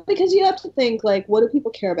because you have to think like, what do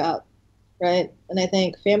people care about, right? And I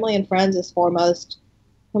think family and friends is foremost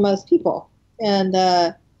for most people, and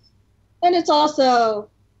it's also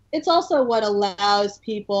what allows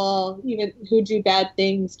people, even who do bad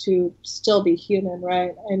things, to still be human,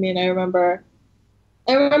 right? I mean, I remember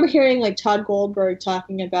hearing like Todd Goldberg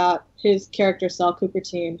talking about his character Saul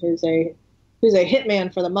Coopertine, who's a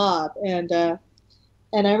hitman for the mob, and I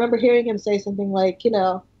remember hearing him say something like,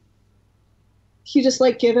 he just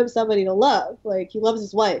like give him somebody to love, like he loves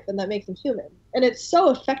his wife, and that makes him human, and it's so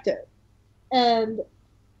effective. And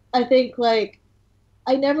I think like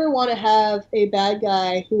I never want to have a bad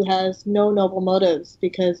guy who has no noble motives,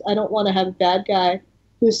 because I don't want to have a bad guy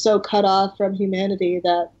who's so cut off from humanity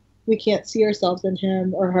that we can't see ourselves in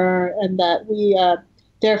him or her, and that we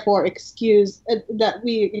therefore excuse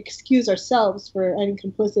ourselves for any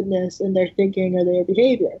complicitness in their thinking or their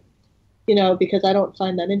behavior, because I don't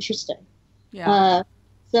find that interesting. Yeah.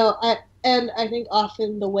 I think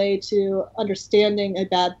often the way to understanding a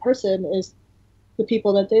bad person is the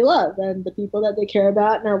people that they love and the people that they care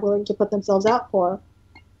about and are willing to put themselves out for.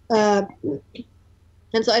 And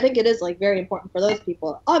so I think it is like very important for those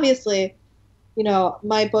people. Obviously,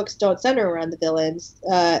 my books don't center around the villains.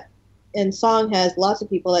 And Song has lots of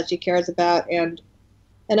people that she cares about, and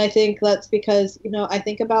I think that's because, I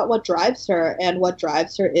think about what drives her, and what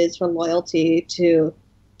drives her is her loyalty to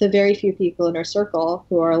the very few people in her circle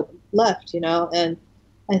who are left, and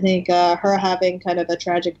I think her having kind of a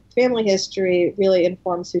tragic family history really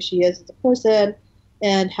informs who she is as a person,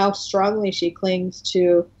 and how strongly she clings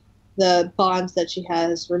to the bonds that she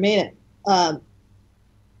has remaining. And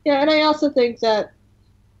I also think that,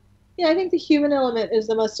 I think the human element is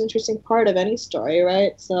the most interesting part of any story,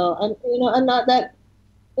 right? So, I'm not that,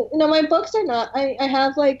 my books are not, I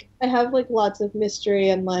have like lots of mystery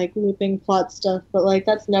and like looping plot stuff, but like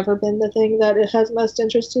that's never been the thing that it has most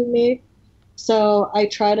interested me. So I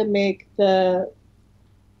try to make the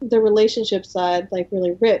relationship side like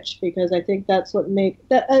really rich, because I think that's what makes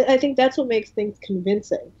things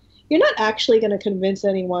convincing. You're not actually going to convince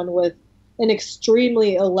anyone with an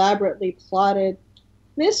extremely elaborately plotted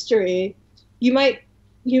mystery. You might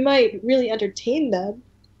you might really entertain them,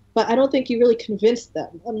 but I don't think you really convince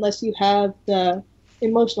them unless you have the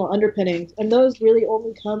emotional underpinnings. And those really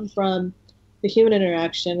only come from the human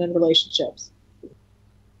interaction and relationships.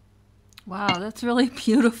 Wow, that's really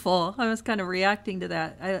beautiful. I was kind of reacting to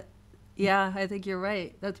that. Yeah, I think you're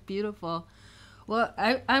right. That's beautiful. Well,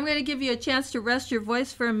 I'm going to give you a chance to rest your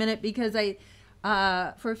voice for a minute because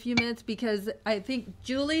for a few minutes, because I think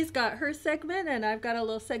Julie's got her segment and I've got a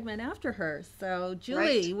little segment after her. So,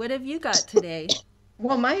 Julie, Right. what have you got today?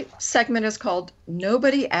 Well, my segment is called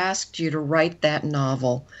Nobody Asked You to Write That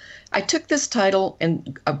Novel. I took this title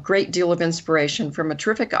and a great deal of inspiration from a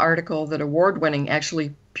terrific article that award-winning,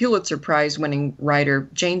 actually Pulitzer Prize-winning writer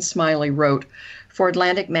Jane Smiley wrote for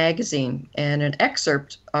Atlantic Magazine, and an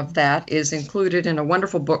excerpt of that is included in a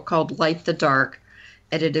wonderful book called Light the Dark,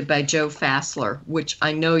 edited by Joe Fassler, which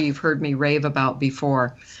I know you've heard me rave about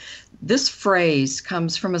before. This phrase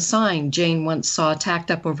comes from a sign Jane once saw tacked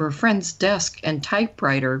up over a friend's desk and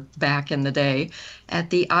typewriter back in the day at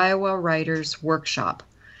the Iowa Writers' Workshop.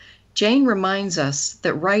 Jane reminds us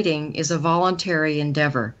that writing is a voluntary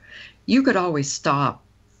endeavor. You could always stop.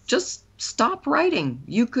 Just stop writing.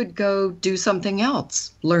 You could go do something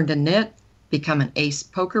else, learn to knit, become an ace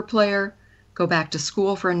poker player, go back to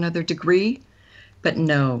school for another degree. But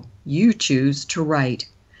no, you choose to write.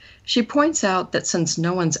 She points out that since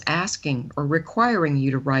no one's asking or requiring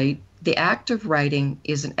you to write, the act of writing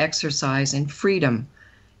is an exercise in freedom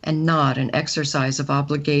and not an exercise of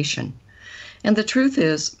obligation. And the truth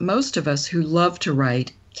is, most of us who love to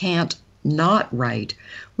write can't not write.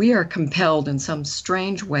 We are compelled in some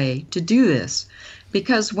strange way to do this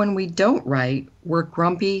because when we don't write, we're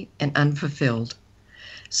grumpy and unfulfilled.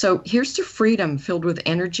 So here's to freedom filled with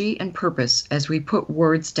energy and purpose as we put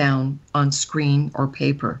words down on screen or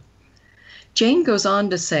paper. Jane goes on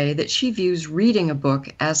to say that she views reading a book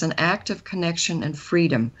as an act of connection and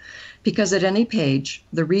freedom because at any page,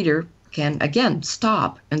 the reader can again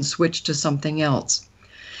stop and switch to something else.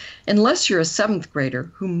 Unless you're a seventh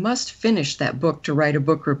grader who must finish that book to write a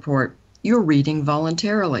book report, you're reading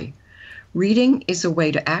voluntarily. Reading is a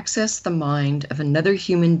way to access the mind of another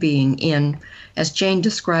human being in, as Jane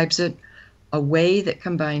describes it, a way that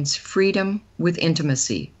combines freedom with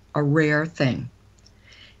intimacy, a rare thing.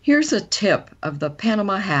 Here's a tip of the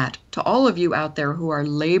Panama hat to all of you out there who are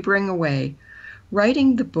laboring away,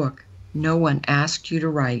 writing the book no one asked you to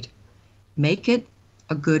write. Make it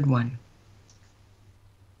a good one.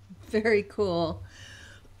 Very cool.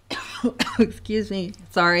 Excuse me.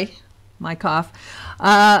 Sorry, my cough.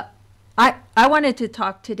 I wanted to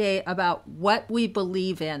talk today about what we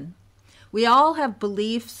believe in. We all have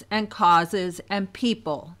beliefs and causes and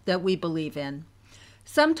people that we believe in.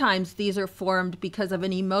 Sometimes these are formed because of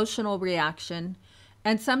an emotional reaction,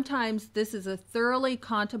 and sometimes this is a thoroughly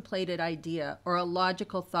contemplated idea or a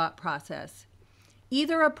logical thought process.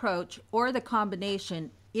 Either approach or the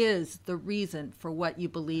combination is the reason for what you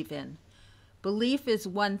believe in. Belief is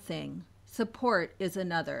one thing, support is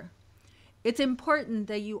another. It's important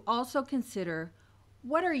that you also consider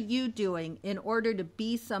what are you doing in order to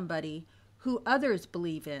be somebody who others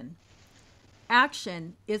believe in.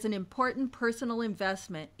 Action is an important personal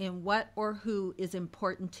investment in what or who is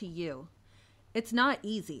important to you. It's not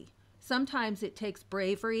easy. Sometimes it takes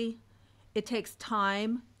bravery, it takes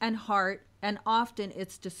time and heart, and often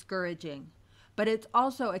it's discouraging. But it's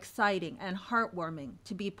also exciting and heartwarming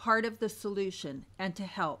to be part of the solution and to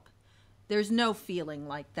help. There's no feeling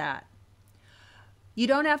like that. You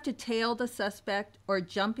don't have to tail the suspect or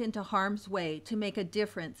jump into harm's way to make a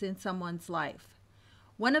difference in someone's life.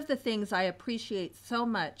 One of the things I appreciate so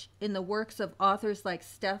much in the works of authors like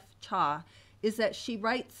Steph Cha is that she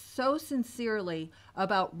writes so sincerely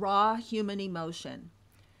about raw human emotion.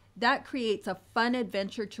 That creates a fun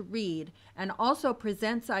adventure to read and also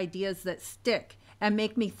presents ideas that stick and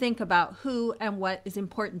make me think about who and what is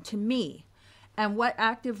important to me and what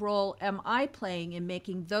active role am I playing in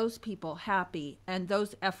making those people happy and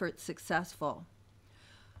those efforts successful.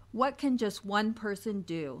 What can just one person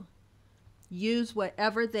do? Use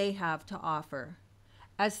whatever they have to offer.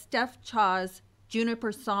 As Steph Cha's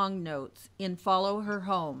Juniper Song notes in Follow Her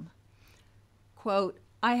Home, quote,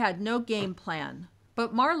 I had no game plan,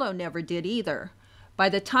 but Marlowe never did either. By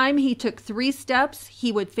the time he took 3 steps,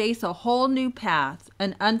 he would face a whole new path,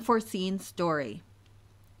 an unforeseen story.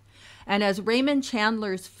 And as Raymond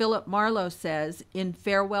Chandler's Philip Marlowe says in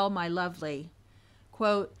Farewell, My Lovely,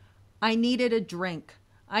 quote, I needed a drink.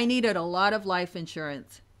 I needed a lot of life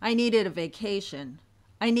insurance. I needed a vacation.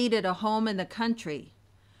 I needed a home in the country.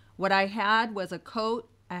 What I had was a coat,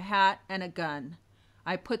 a hat, and a gun.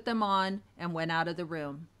 I put them on and went out of the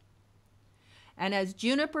room. And as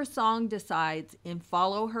Juniper Song decides in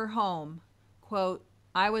Follow Her Home, quote,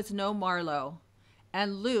 I was no Marlowe,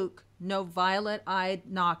 and Luke no violet-eyed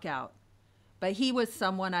knockout, but he was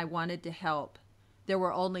someone I wanted to help. There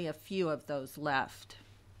were only a few of those left.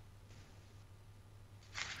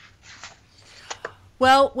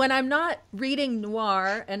 Well, when I'm not reading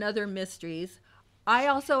noir and other mysteries, I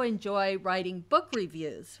also enjoy writing book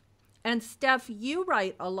reviews. And Steph, you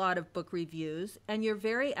write a lot of book reviews, and you're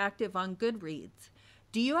very active on Goodreads.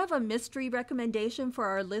 Do you have a mystery recommendation for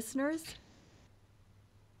our listeners?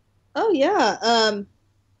 Oh yeah,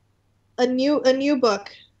 a new book,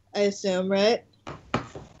 I assume, right?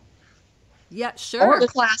 Yeah, sure. Or a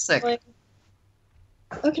classic.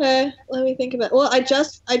 Okay, let me think about it. Well, I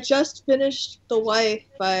just finished The Wife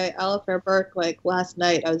by Alistair Burke like last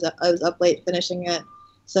night. I was up late finishing it,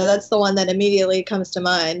 so that's the one that immediately comes to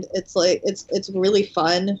mind. It's like it's really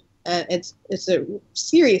fun, and it's a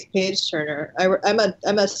serious page turner.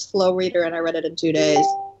 I'm a slow reader, and I read it in 2 days.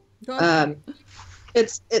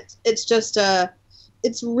 It's just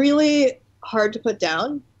it's really hard to put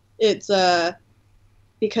down. It's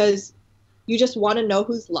because you just want to know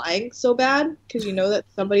who's lying so bad, because you know that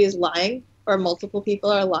somebody is lying or multiple people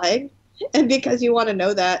are lying, and because you want to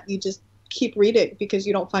know that, you just keep reading because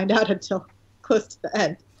you don't find out until close to the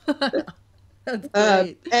end. That's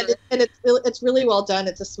great. And it's really well done.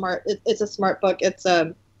 It's a smart book. It's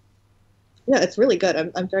it's really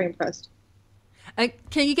good. I'm very impressed.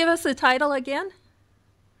 Can you give us the title again?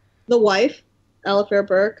 The Wife, Alistair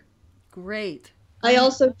Burke. Great. I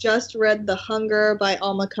also just read The Hunger by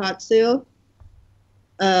Alma Katsu.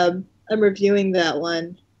 I'm reviewing that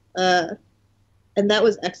one, and that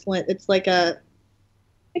was excellent. It's like I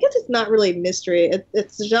guess it's not really mystery.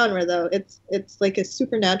 It's a genre though. It's like a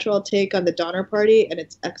supernatural take on the Donner Party, and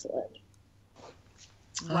it's excellent.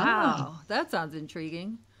 Wow, that sounds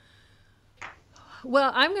intriguing.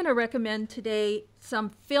 Well, I'm going to recommend today some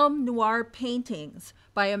film noir paintings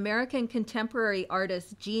by American contemporary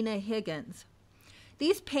artist Gina Higgins.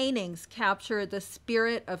 These paintings capture the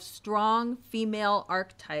spirit of strong female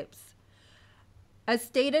archetypes. As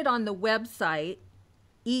stated on the website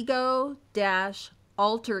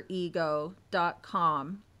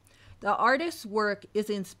ego-alterego.com, the artist's work is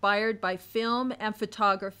inspired by film and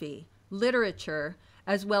photography, literature,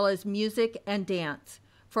 as well as music and dance,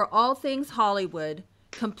 for all things Hollywood,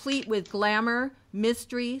 complete with glamour,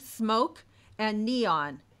 mystery, smoke, and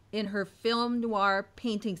neon in her film noir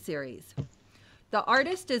painting series. The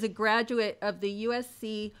artist is a graduate of the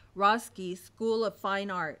USC Roski School of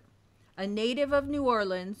Fine Art. A native of New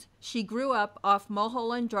Orleans, she grew up off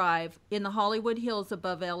Mulholland Drive in the Hollywood Hills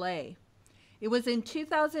above LA. It was in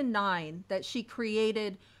 2009 that she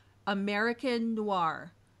created American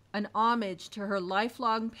Noir, an homage to her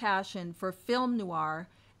lifelong passion for film noir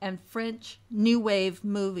and French New Wave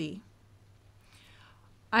movie.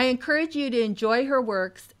 I encourage you to enjoy her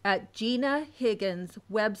works at Gina Higgins'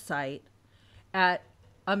 website at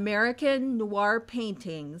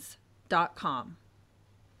americannoirpaintings.com.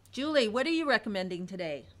 Julie, what are you recommending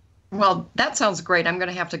today? Well, that sounds great. I'm going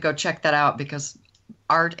to have to go check that out because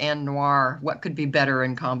art and noir, what could be better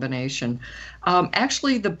in combination?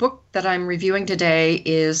 Actually, the book that I'm reviewing today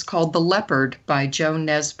is called The Leopard by Jo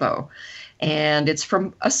Nesbø. And it's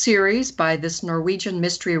from a series by this Norwegian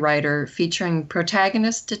mystery writer featuring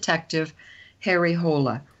protagonist detective Harry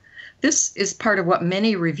Hole. This is part of what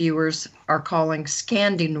many reviewers are calling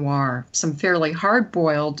Scandi noir, some fairly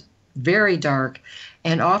hard-boiled, very dark,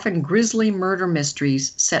 and often grisly murder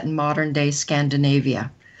mysteries set in modern-day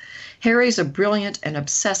Scandinavia. Harry's a brilliant and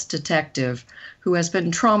obsessed detective who has been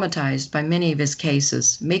traumatized by many of his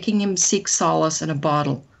cases, making him seek solace in a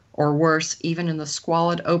bottle, or worse, even in the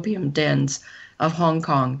squalid opium dens of Hong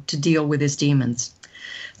Kong to deal with his demons.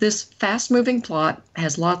 This fast-moving plot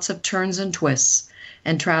has lots of turns and twists,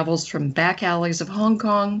 and travels from back alleys of Hong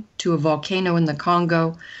Kong to a volcano in the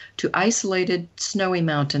Congo to isolated snowy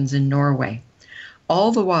mountains in Norway.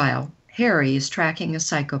 All the while, Harry is tracking a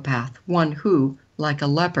psychopath, one who, like a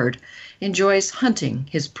leopard, enjoys hunting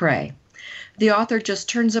his prey. The author just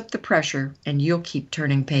turns up the pressure, and you'll keep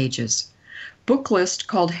turning pages. Booklist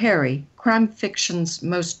called Harry crime fiction's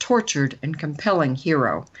most tortured and compelling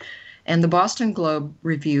hero. And the Boston Globe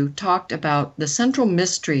review talked about the central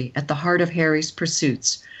mystery at the heart of Harry's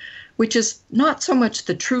pursuits, which is not so much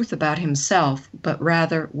the truth about himself, but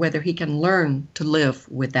rather whether he can learn to live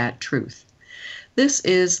with that truth. This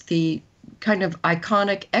is the kind of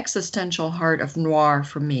iconic existential heart of noir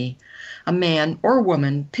for me, a man or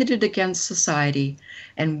woman pitted against society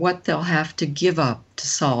and what they'll have to give up to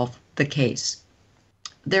solve the case.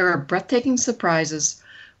 There are breathtaking surprises,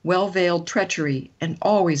 well-veiled treachery, and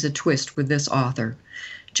always a twist with this author.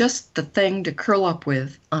 Just the thing to curl up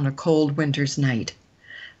with on a cold winter's night.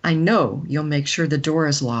 I know you'll make sure the door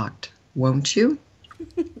is locked, won't you?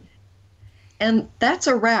 And that's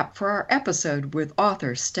a wrap for our episode with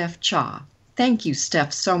author Steph Cha. Thank you,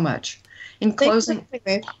 Steph, so much. In closing,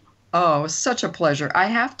 oh, such a pleasure. I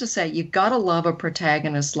have to say, you gotta love a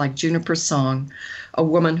protagonist like Juniper Song, a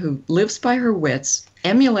woman who lives by her wits,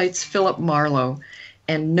 emulates Philip Marlowe,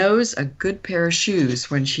 and knows a good pair of shoes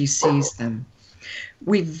when she sees them.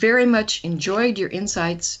 We very much enjoyed your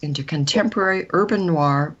insights into contemporary urban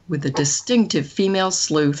noir with a distinctive female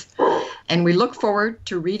sleuth, and we look forward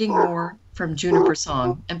to reading more from Juniper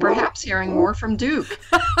Song and perhaps hearing more from Duke.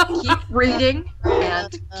 Keep reading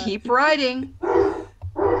and keep writing.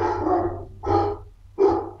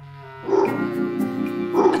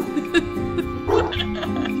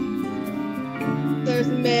 There's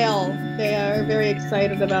mail. They are very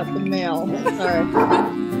excited about the mail. Sorry.